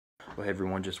Well, hey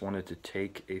everyone, just wanted to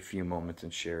take a few moments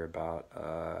and share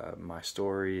about my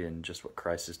story and just what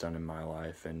Christ has done in my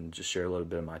life, and just share a little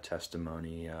bit of my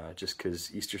testimony, just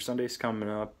because Easter Sunday's coming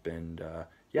up, and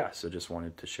yeah, so just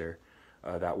wanted to share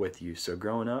that with you. So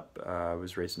growing up, I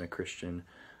was raised in a Christian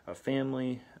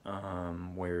family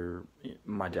where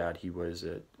my dad, he was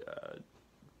a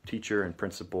teacher and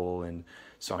principal, and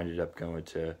so I ended up going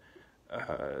to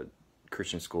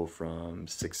Christian school from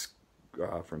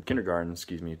kindergarten,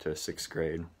 to sixth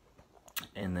grade.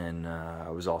 And then I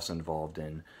was also involved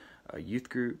in a youth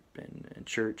group and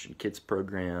church and kids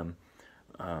program.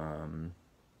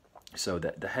 So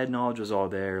that the head knowledge was all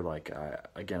there. Like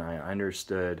I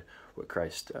understood what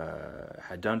Christ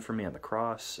had done for me on the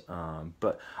cross,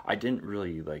 but I didn't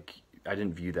really I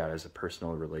didn't view that as a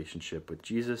personal relationship with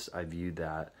Jesus. I viewed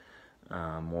that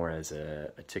more as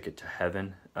a ticket to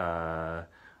heaven,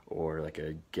 or like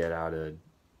a get out of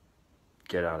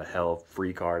hell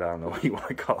free card. I don't know what you want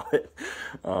to call it,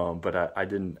 but I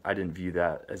didn't view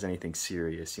that as anything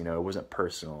serious. You know, it wasn't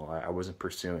personal. I wasn't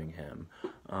pursuing him.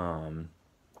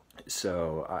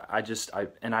 So I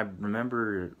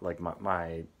remember like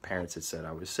my parents had said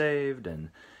I was saved and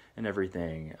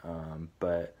everything,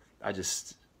 but I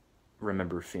just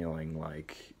remember feeling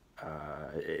like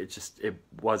it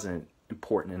wasn't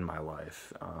important in my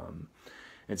life.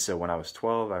 And so when I was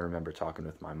 12, I remember talking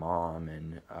with my mom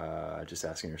and just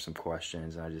asking her some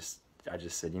questions. And I just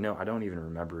said, I don't even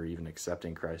remember even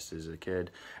accepting Christ as a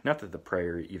kid. Not that the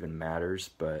prayer even matters,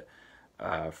 but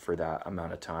for that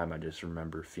amount of time, I just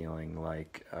remember feeling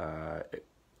like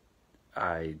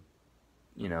it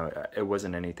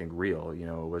wasn't anything real. It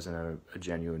wasn't a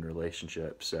genuine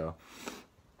relationship. So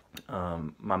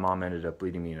my mom ended up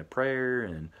leading me in a prayer,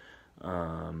 and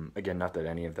again, not that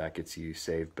any of that gets you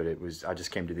saved, but I just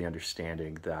came to the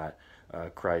understanding that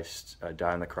Christ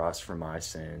died on the cross for my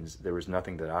sins. There was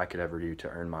nothing that I could ever do to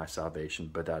earn my salvation,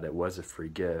 but that it was a free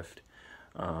gift.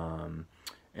 And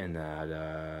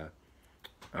that,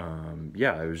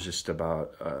 it was just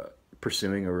about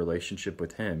pursuing a relationship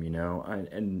with him,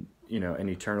 and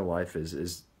eternal life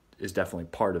is definitely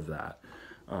part of that.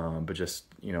 But just,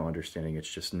 understanding it's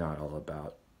just not all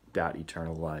about that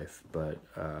eternal life, but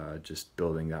just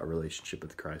building that relationship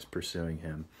with Christ, pursuing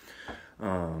him.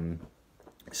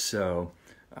 So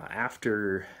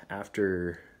after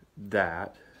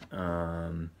that,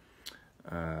 I'd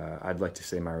like to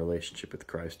say my relationship with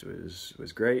Christ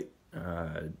was great.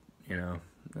 I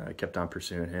kept on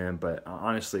pursuing him, but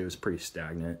honestly, it was pretty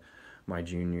stagnant. My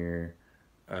junior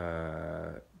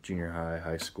high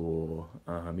school,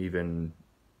 even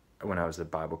when I was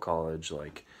at Bible college,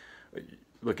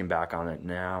 looking back on it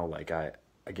now, I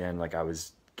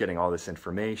was getting all this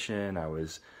information. I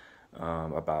was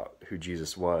about who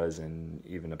Jesus was, and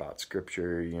even about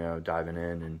Scripture, diving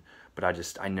in, but I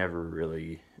never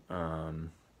really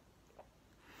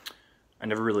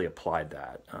applied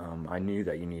that. I knew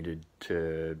that you needed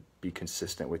to be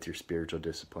consistent with your spiritual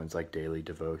disciplines, like daily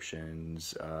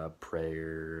devotions,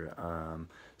 prayer,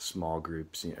 small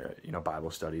groups,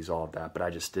 Bible studies, all of that. But I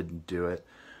just didn't do it.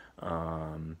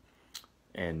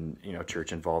 And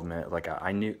church involvement,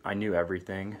 I knew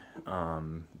everything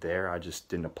there. I just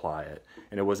didn't apply it.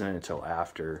 And it wasn't until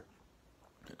after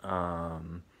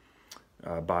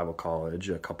Bible college,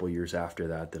 a couple years after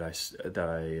that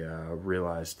I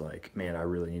realized, man, I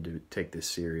really need to take this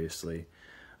seriously.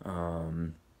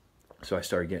 So I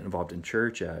started getting involved in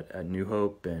church at New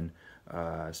Hope, and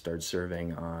started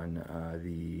serving on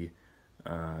the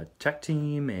tech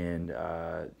team and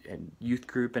youth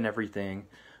group and everything.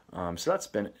 So that's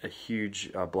been a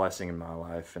huge blessing in my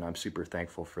life, and I'm super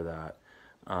thankful for that.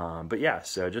 But yeah,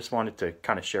 so just wanted to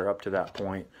kind of share up to that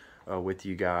point with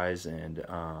you guys. And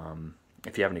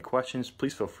if you have any questions,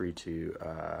 please feel free to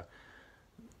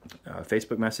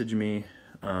Facebook message me.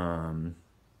 And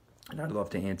I'd love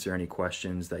to answer any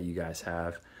questions that you guys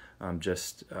have,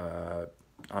 just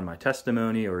on my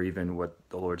testimony, or even what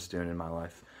the Lord's doing in my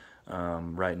life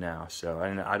right now. So,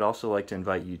 and I'd also like to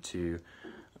invite you to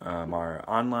our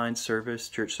online service,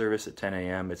 church service at 10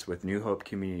 a.m. It's with New Hope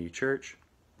Community Church,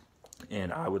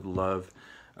 and I would love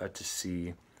to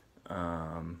see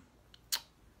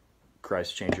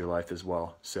Christ change your life as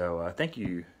well. So thank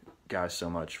you guys so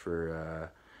much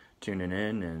for tuning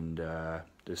in, and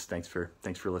just thanks for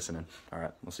listening. All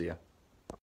right, we'll see you.